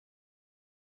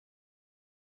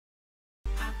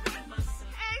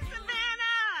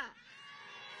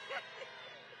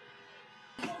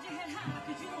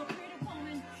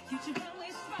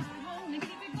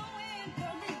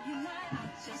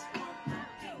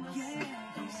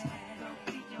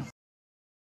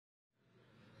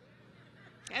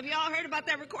Have you all heard about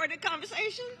that recorded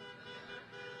conversation?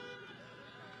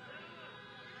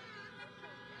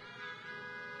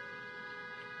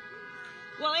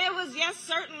 Well, it was, yes,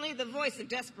 certainly the voice of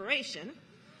desperation.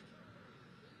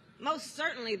 Most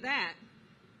certainly that.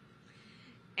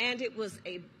 And it was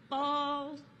a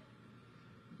bald-faced,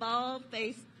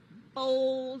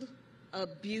 bold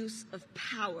abuse of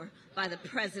power by the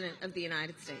President of the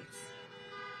United States.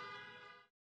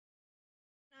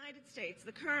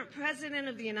 The current President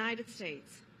of the United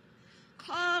States,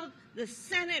 called the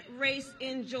Senate race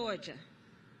in Georgia,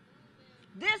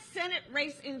 this Senate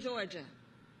race in Georgia,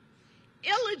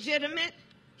 illegitimate.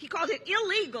 He called it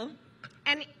illegal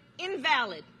and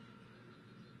invalid.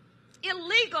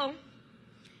 Illegal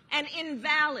and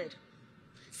invalid,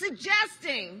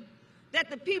 suggesting that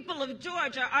the people of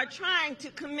Georgia are trying to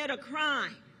commit a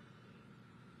crime.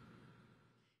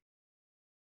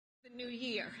 The new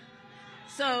year.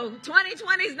 So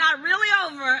 2020 is not really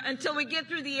over until we get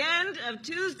through the end of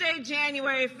Tuesday,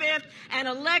 January 5th, and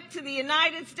elect to the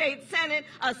United States Senate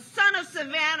a son of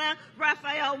Savannah,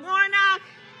 Raphael Warnock,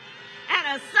 and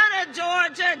a son of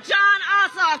Georgia, John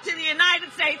Ossoff, to the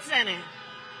United States Senate.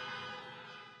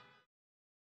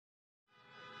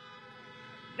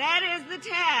 That is the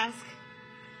task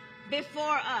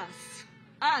before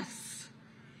us,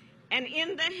 and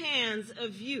in the hands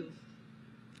of you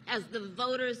as the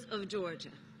voters of Georgia,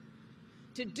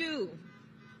 to do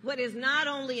what is not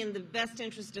only in the best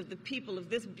interest of the people of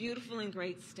this beautiful and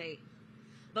great state,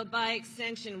 but by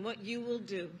extension what you will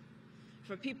do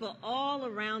for people all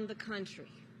around the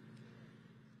country